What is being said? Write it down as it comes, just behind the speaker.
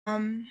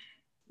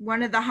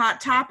One of the hot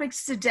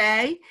topics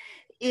today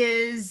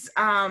is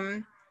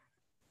the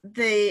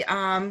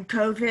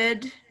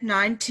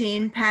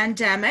COVID-19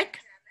 pandemic.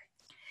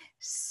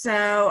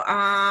 So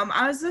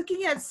I was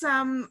looking at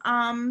some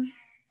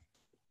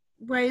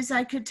ways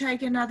I could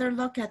take another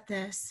look at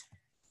this.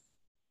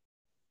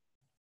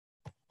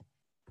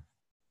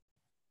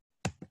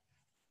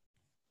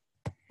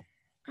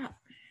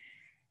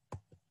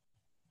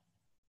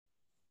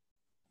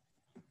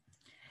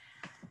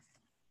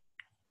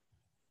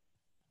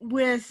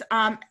 With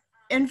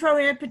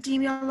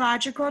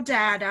Infodemiological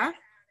data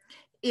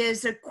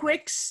is a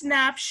quick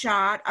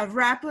snapshot of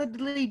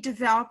rapidly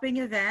developing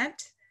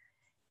event.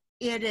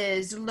 It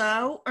is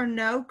low or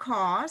no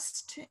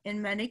cost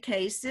in many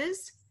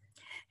cases.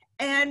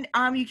 And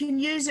you can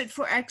use it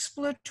for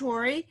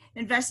exploratory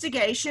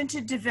investigation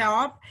to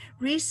develop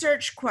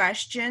research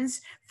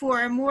questions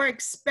for a more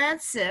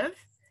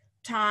expensive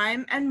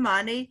time and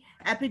money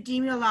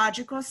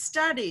epidemiological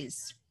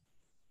studies.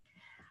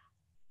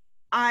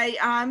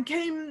 I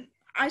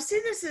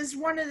see this as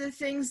one of the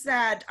things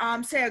that,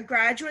 say, a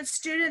graduate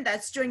student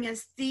that's doing a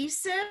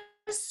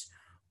thesis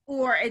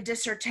or a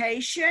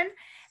dissertation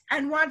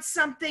and wants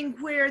something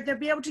where they'll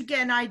be able to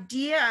get an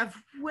idea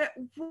of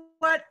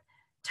what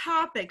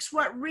topics,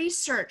 what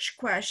research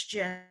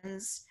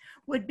questions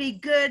would be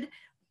good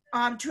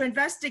to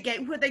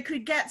investigate, where they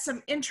could get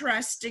some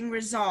interesting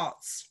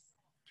results.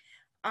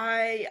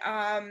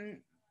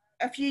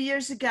 A few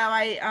years ago,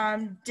 I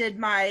did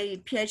my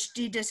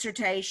PhD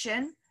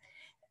dissertation,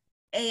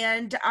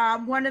 and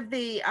one of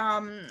the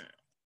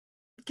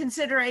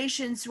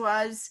considerations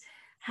was,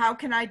 how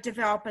can I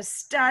develop a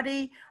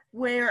study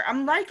where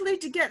I'm likely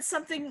to get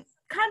something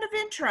kind of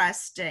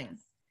interesting?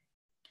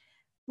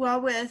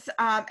 Well, with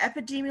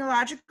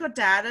epidemiological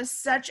data,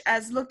 such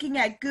as looking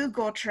at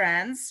Google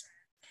Trends,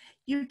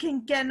 you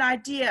can get an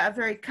idea of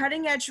very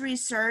cutting-edge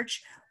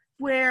research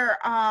where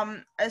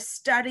a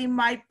study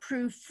might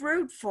prove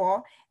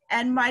fruitful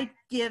and might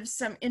give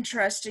some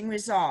interesting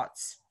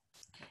results.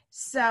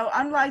 So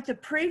unlike the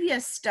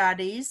previous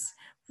studies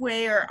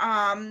where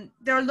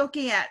they're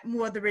looking at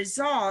more the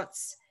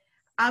results,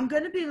 I'm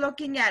going to be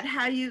looking at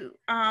how you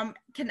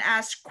can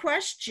ask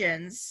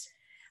questions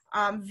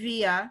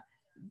via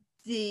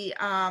the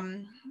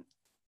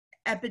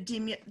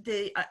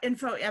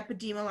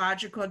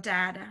epidemiological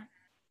data.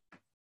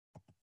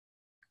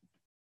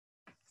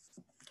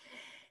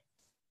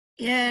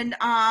 In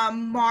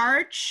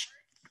March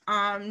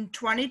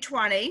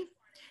 2020,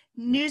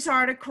 news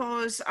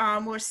articles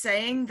were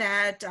saying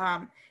that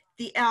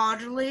the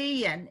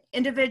elderly and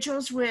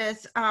individuals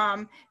with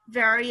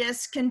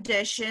various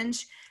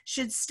conditions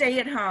should stay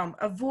at home,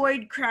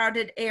 avoid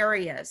crowded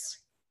areas.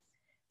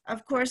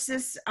 Of course,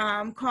 this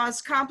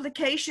caused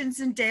complications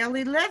in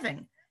daily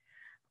living,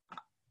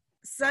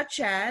 such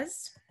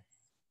as,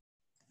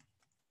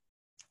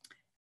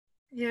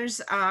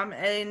 here's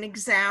an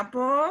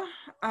example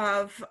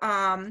of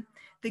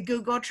the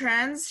Google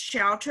Trends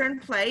shelter in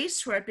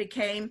place, where it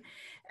became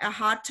a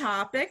hot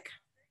topic.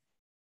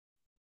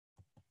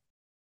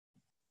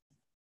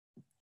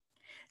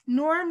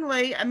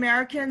 Normally,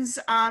 Americans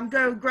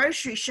go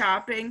grocery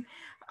shopping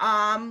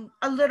a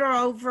little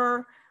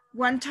over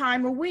one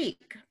time a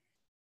week.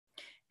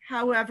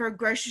 However,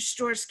 grocery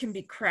stores can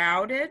be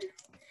crowded,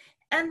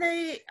 and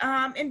they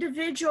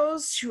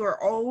individuals who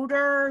are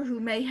older, who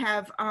may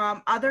have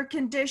other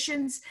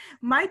conditions,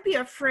 might be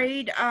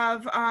afraid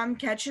of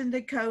catching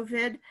the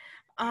COVID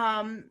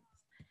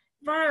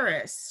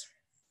virus.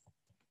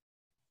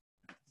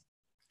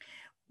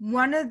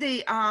 One of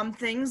the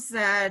things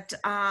that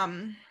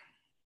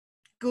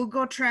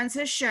Google Trends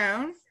has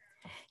shown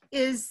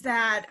is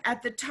that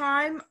at the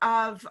time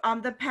of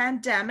the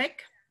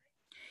pandemic,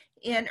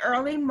 in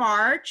early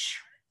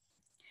March,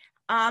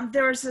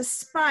 there was a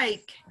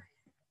spike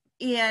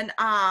in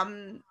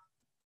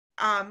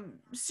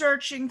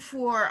searching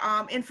for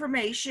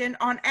information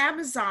on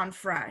Amazon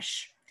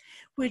Fresh,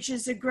 which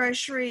is a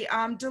grocery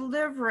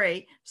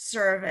delivery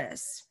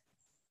service.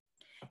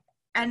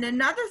 And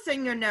another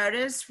thing you'll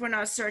notice when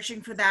I was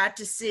searching for that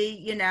to see,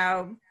 you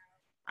know,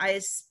 I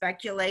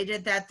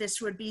speculated that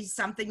this would be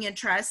something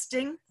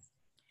interesting.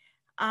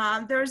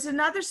 There was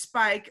another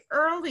spike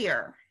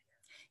earlier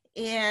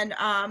in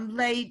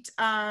late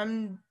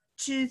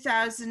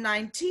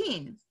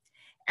 2019.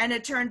 And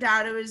it turned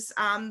out it was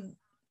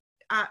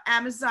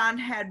Amazon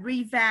had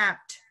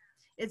revamped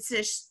its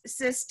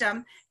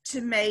system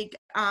to make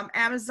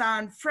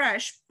Amazon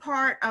Fresh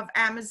part of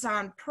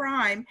Amazon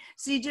Prime,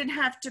 so you didn't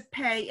have to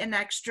pay an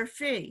extra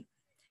fee.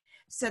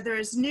 So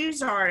there's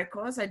news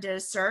articles, I did a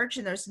search,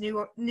 and there's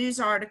news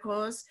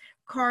articles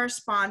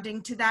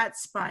corresponding to that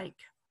spike.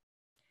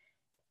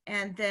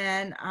 And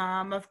then,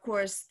 of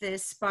course,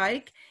 this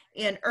spike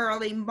in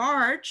early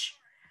March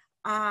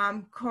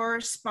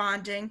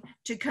corresponding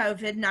to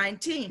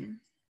COVID-19.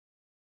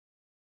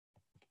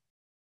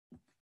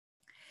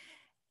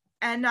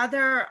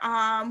 Another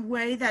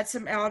way that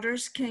some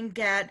elders can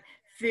get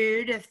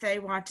food if they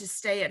want to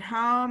stay at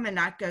home and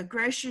not go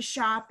grocery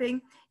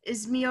shopping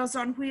is Meals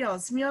on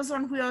Wheels. Meals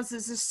on Wheels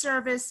is a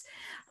service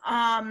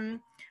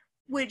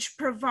which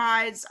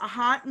provides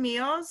hot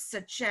meals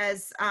such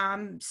as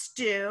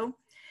stew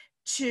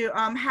to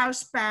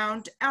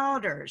housebound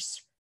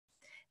elders.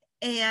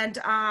 And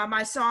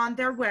I saw on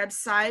their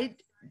website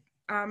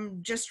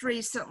just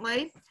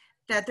recently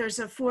that there's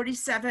a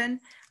 47%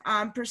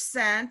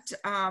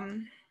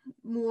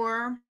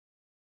 more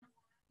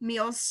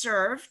meals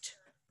served.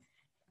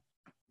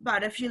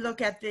 But if you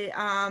look at the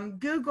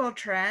Google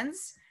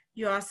Trends,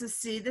 you also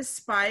see the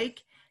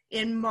spike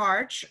in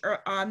March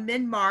or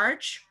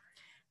mid-March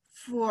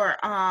for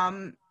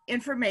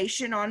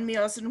information on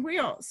Meals on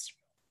Wheels.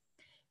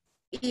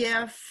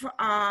 If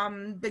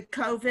the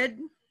COVID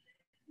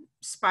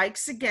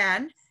spikes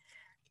again,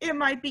 it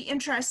might be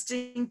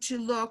interesting to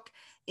look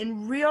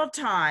in real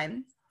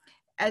time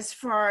as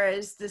far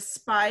as the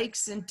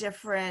spikes in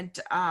different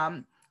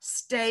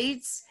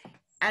states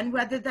and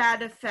whether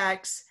that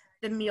affects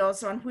the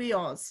Meals on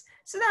Wheels.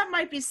 So that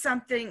might be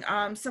something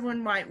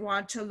someone might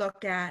want to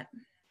look at.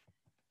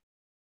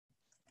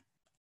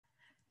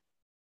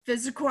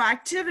 Physical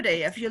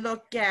activity. If you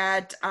look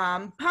at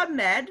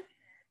PubMed,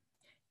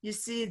 you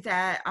see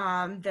that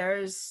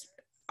there's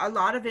a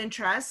lot of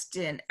interest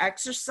in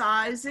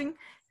exercising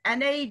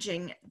and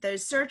aging,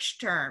 those search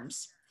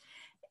terms.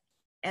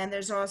 And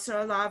there's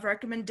also a lot of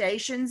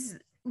recommendations.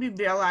 We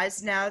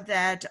realize now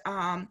that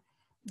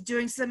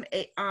doing some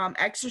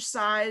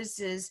exercise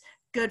is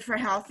good for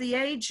healthy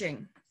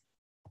aging.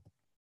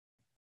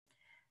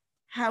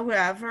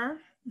 However,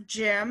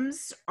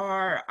 gyms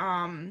are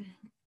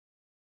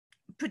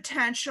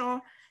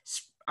potential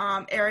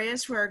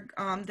areas where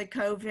the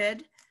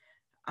COVID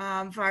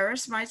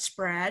virus might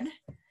spread.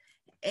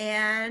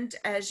 And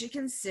as you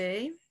can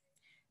see,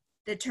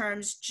 the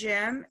terms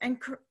gym and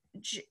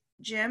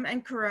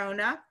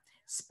corona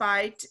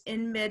spiked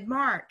in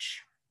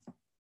mid-March.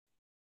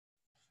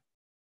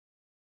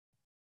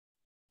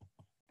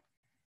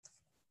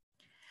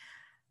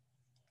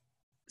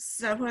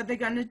 So what are they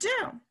going to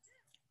do?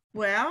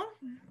 Well,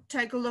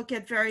 take a look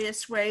at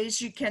various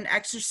ways you can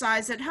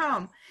exercise at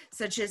home,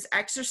 such as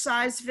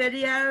exercise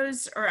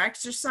videos or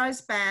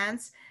exercise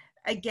bands.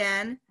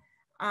 Again,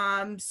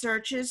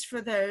 searches for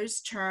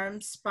those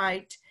terms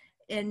spiked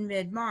in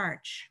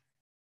mid-March.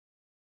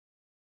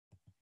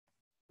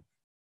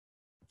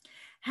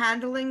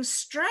 Handling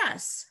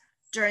stress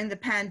during the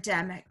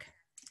pandemic.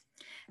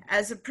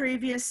 As a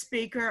previous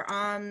speaker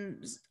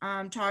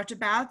talked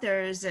about,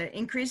 there is an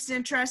increased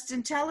interest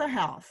in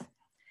telehealth.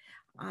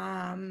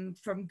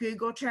 From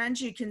Google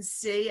Trends, you can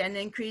see an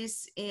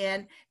increase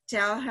in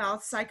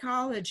telehealth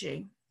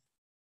psychology.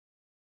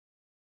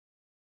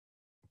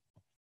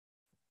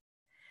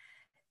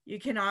 You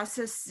can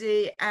also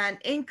see an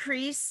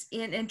increase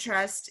in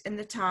interest in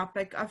the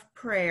topic of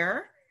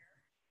prayer.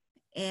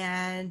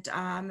 And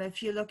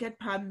if you look at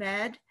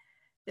PubMed,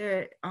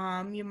 there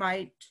you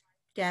might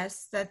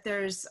guess that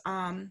there's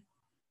an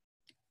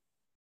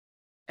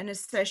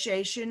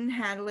association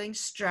handling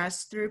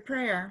stress through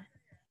prayer.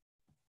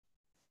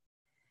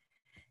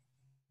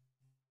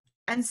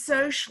 And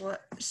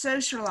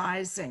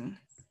socializing.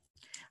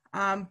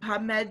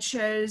 PubMed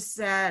shows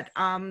that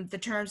the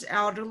terms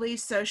elderly,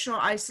 social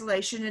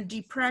isolation, and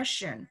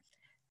depression,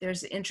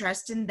 there's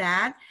interest in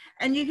that.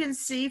 And you can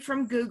see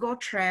from Google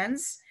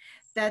Trends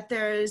that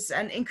there's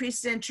an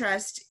increased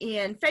interest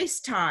in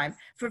FaceTime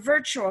for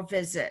virtual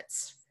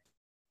visits.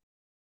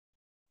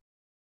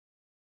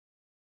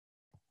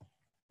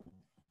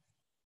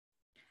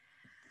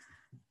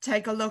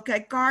 Take a look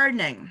at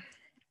gardening.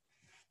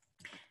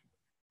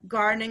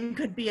 Gardening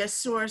could be a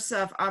source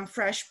of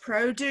fresh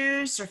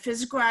produce or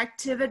physical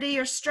activity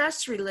or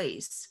stress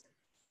release.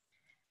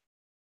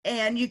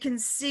 And you can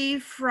see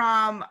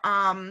from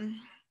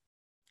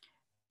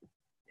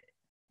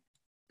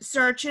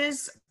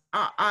searches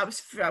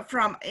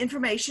from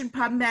information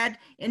PubMed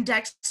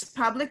indexed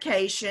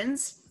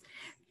publications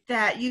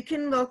that you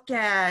can look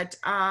at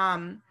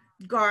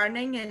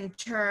gardening in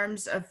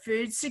terms of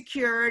food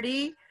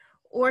security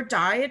or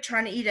diet,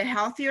 trying to eat a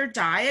healthier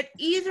diet.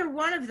 Either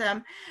one of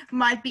them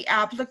might be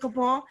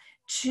applicable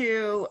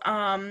to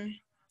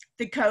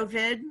the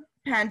COVID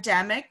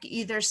pandemic,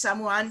 either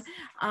someone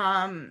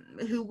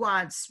who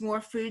wants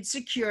more food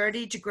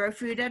security to grow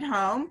food at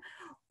home,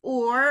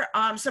 or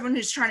someone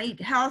who's trying to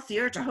eat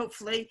healthier to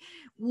hopefully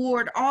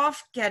ward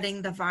off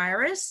getting the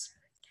virus,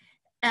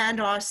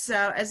 and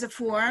also as a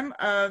form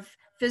of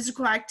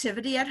physical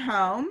activity at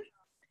home,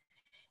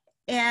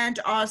 and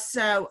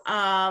also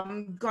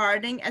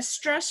gardening as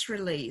stress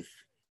relief.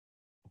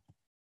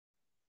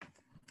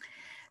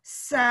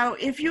 So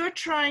if you're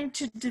trying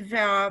to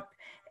develop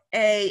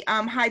a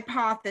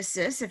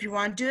hypothesis, if you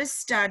want to do a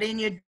study and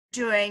you're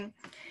doing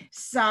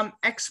some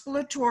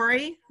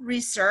exploratory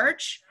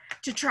research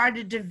to try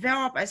to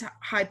develop a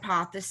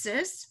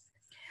hypothesis,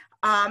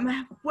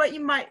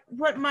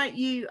 what might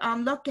you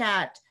look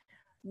at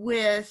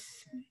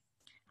with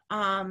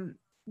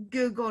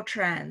Google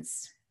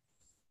Trends?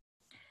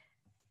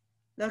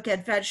 Look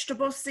at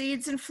vegetable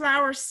seeds and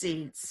flower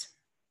seeds.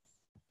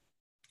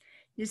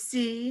 You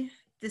see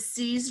the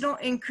seasonal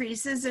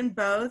increases in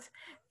both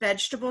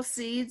vegetable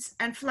seeds,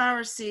 and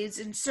flower seeds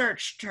in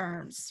search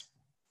terms.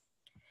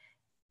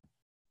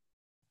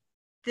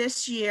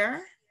 This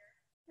year,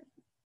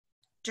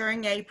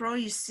 during April,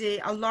 you see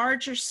a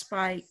larger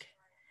spike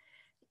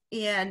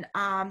in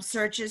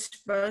searches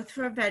both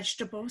for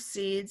vegetable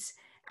seeds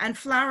and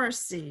flower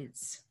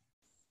seeds.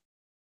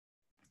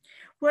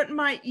 What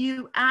might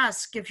you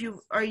ask if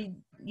you are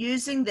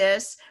using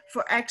this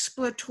for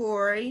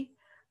exploratory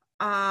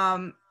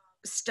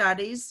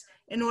studies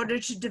in order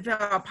to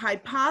develop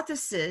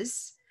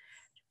hypotheses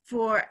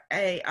for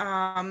a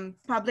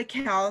public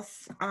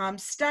health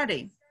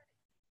study?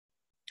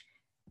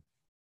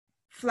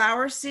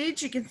 Flower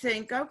seeds, you can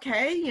think,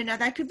 okay, you know,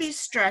 that could be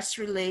stress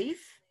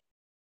relief.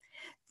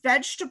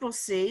 Vegetable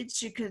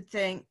seeds, you could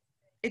think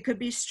it could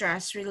be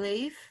stress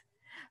relief,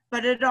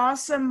 but it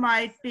also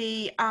might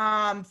be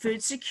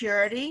food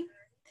security.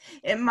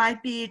 It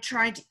might be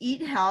trying to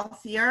eat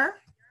healthier.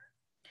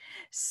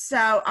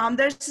 So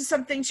there's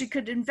some things you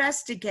could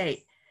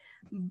investigate,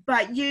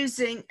 but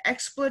using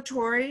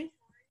exploratory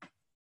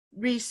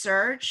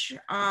research,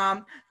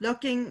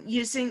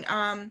 using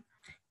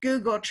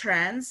Google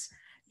Trends,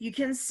 you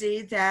can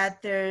see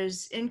that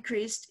there's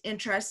increased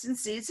interest in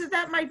seeds. So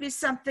that might be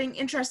something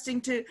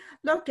interesting to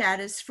look at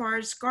as far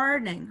as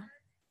gardening.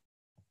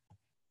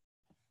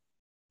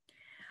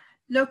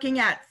 Looking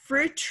at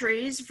fruit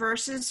trees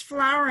versus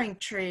flowering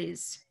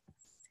trees.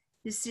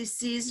 You see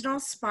seasonal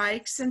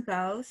spikes in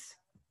both.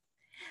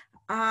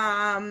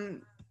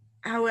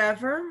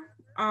 However,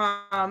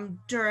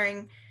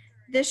 during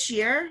this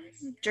year,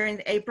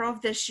 during April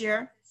of this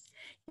year,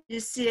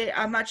 you see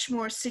a much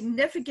more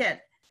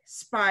significant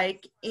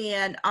spike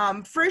in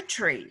fruit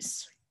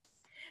trees.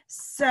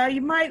 So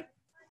you might,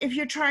 if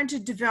you're trying to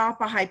develop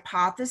a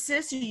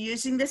hypothesis, you're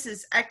using this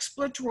as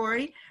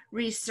exploratory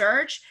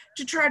research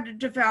to try to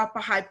develop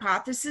a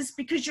hypothesis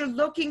because you're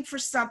looking for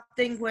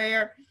something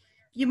where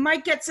you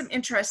might get some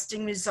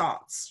interesting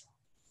results.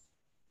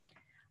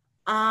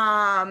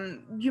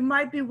 You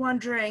might be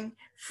wondering,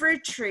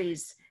 fruit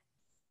trees,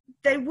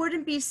 they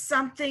wouldn't be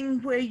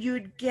something where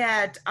you'd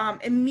get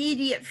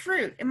immediate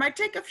fruit. It might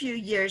take a few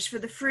years for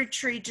the fruit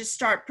tree to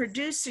start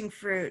producing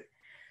fruit.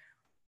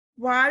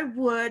 Why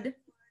would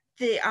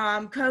the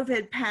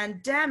COVID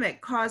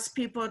pandemic cause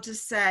people to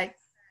say,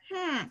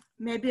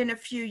 maybe in a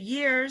few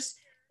years,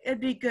 it'd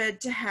be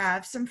good to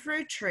have some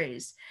fruit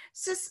trees?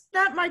 So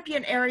that might be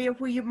an area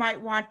where you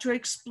might want to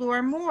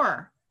explore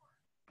more.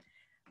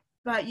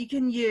 But you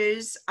can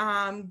use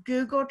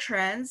Google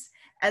Trends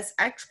as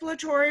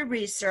exploratory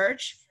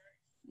research,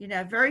 you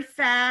know, very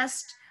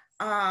fast,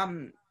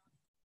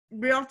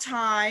 real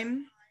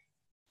time,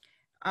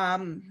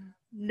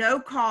 no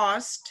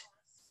cost,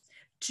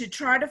 to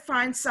try to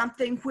find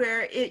something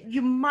where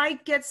you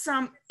might get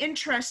some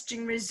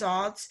interesting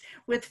results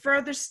with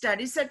further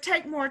studies that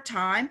take more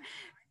time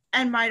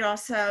and might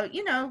also,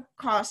 you know,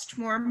 cost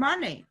more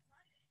money.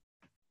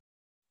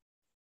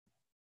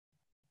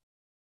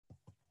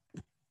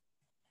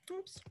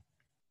 Oops.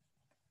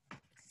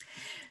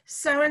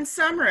 So in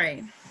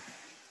summary,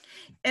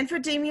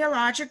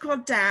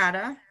 infodemiological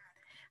data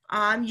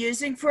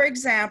using, for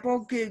example,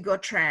 Google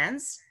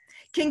Trends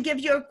can give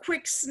you a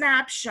quick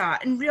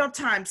snapshot in real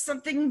time.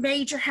 Something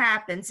major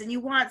happens and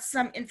you want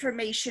some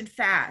information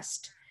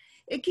fast.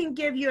 It can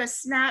give you a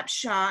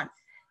snapshot.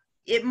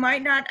 It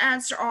might not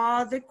answer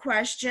all the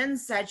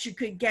questions that you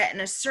could get in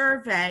a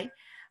survey,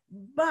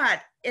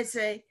 but it's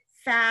a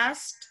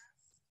fast,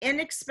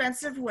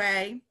 inexpensive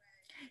way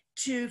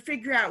to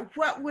figure out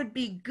what would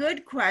be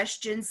good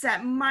questions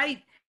that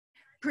might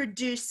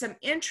produce some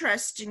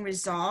interesting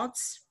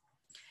results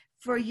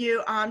for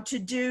you to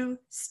do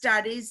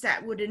studies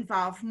that would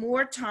involve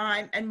more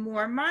time and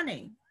more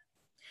money.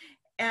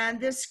 And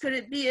this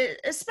could be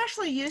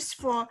especially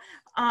useful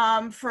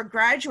for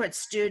graduate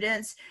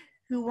students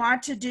who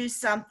want to do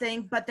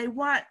something, but they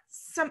want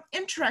some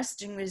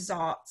interesting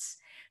results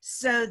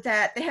so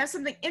that they have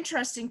something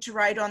interesting to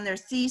write on their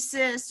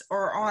thesis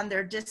or on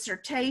their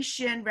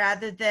dissertation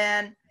rather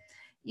than,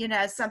 you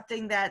know,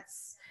 something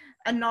that's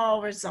a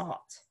null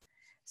result.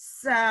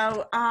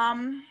 So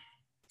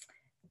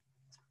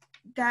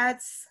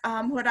that's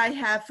what I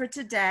have for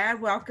today. I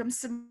welcome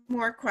some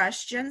more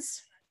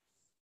questions.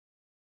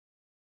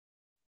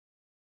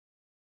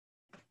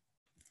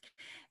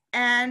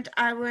 And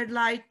I would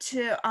like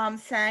to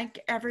thank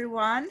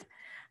everyone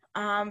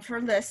for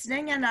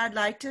listening, and I'd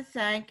like to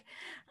thank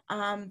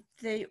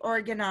the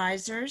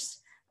organizers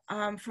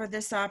for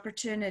this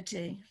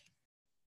opportunity.